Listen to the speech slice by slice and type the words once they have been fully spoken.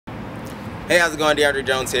Hey, how's it going? DeAndre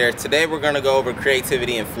Jones here. Today we're going to go over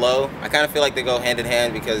creativity and flow. I kind of feel like they go hand in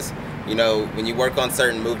hand because, you know, when you work on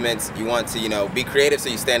certain movements, you want to, be creative so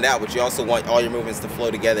you stand out, but you also want all your movements to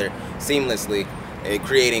flow together seamlessly,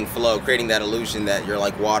 creating flow, creating that illusion that you're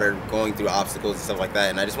like water going through obstacles and stuff like that.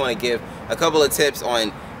 And I just want to give a couple of tips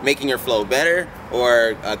on making your flow better,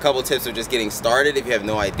 or a couple of tips of just getting started if you have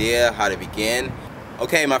no idea how to begin.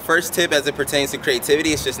 Okay, my first tip as it pertains to creativity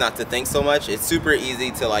is just not to think so much. It's super easy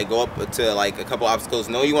to like go up to like a couple obstacles,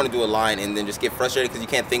 know you want to do a line, and then just get frustrated because you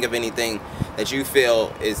can't think of anything that you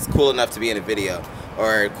feel is cool enough to be in a video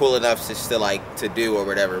or cool enough just to like to do or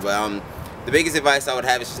whatever. But the biggest advice I would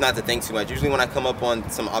have is just not to think too much. Usually when I come up on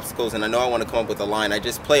some obstacles and I know I want to come up with a line, I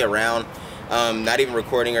just play around, not even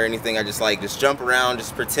recording or anything. I just jump around,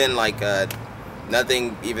 just pretend like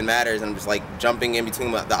nothing even matters, and I'm just like jumping in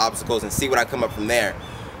between the obstacles and see what I come up from there.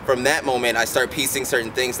 From that moment, I start piecing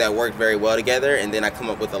certain things that work very well together, and then I come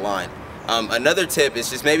up with a line. Another tip is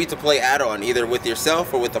just maybe to play add-on, either with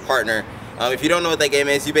yourself or with a partner. If you don't know what that game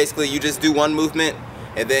is, you just do one movement,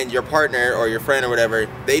 and then your partner or your friend or whatever,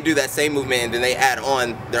 they do that same movement, and then they add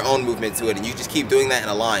on their own movement to it, and you just keep doing that in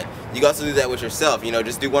a line. You can also do that with yourself,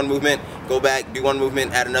 just do one movement, go back, do one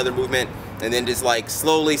movement, add another movement, and then just like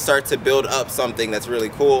slowly start to build up something that's really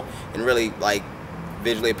cool and really like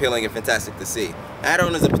visually appealing and fantastic to see.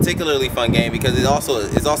 Add-on is a particularly fun game because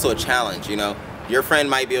it's also a challenge. Your friend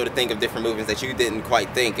might be able to think of different movements that you didn't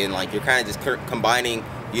quite think, and like you're kind of just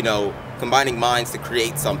combining minds to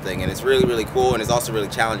create something, and it's really cool, and it's also really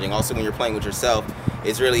challenging. Also, when you're playing with yourself,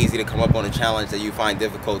 it's really easy to come up on a challenge that you find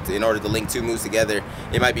difficult. In order to link two moves together,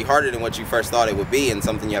 it might be harder than what you first thought it would be, and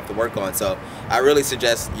something you have to work on. So I really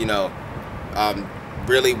suggest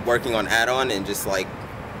really working on add-on and just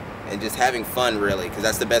having fun, really, because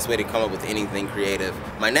that's the best way to come up with anything creative.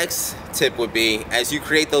 My next tip would be, as you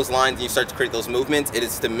create those lines and you start to create those movements, it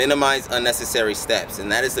is to minimize unnecessary steps.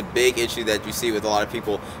 And that is a big issue that you see with a lot of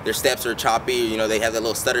people. Their steps are choppy, they have that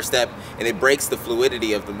little stutter step, and it breaks the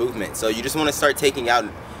fluidity of the movement. So you just want to start taking out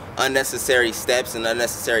unnecessary steps and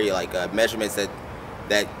unnecessary measurements that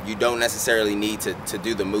you don't necessarily need to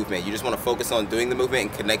do the movement. You just want to focus on doing the movement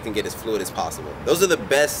and connecting it as fluid as possible. Those are the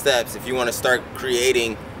best steps if you want to start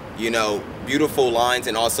creating beautiful lines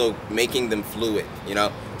and also making them fluid.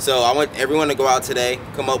 So I want everyone to go out today,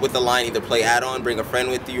 come up with a line, either play add-on, bring a friend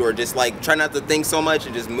with you, or just like try not to think so much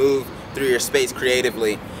and just move through your space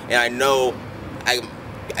creatively. And I know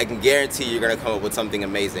I can guarantee you're gonna come up with something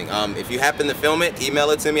amazing. If you happen to film it, email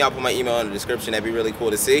it to me. I'll put my email in the description. That'd be really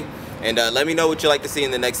cool to see. And let me know what you'd like to see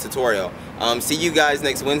in the next tutorial. See you guys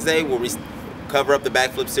next Wednesday. We'll cover up the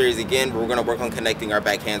backflip series again. We're gonna work on connecting our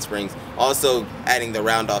back handsprings, also adding the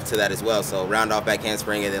round off to that as well. So round off, back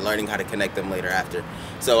handspring, and then learning how to connect them later after.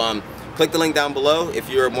 So click the link down below if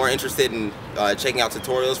you're more interested in checking out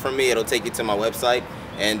tutorials from me. It'll take you to my website.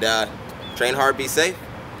 And train hard, be safe.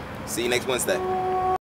 See you next Wednesday.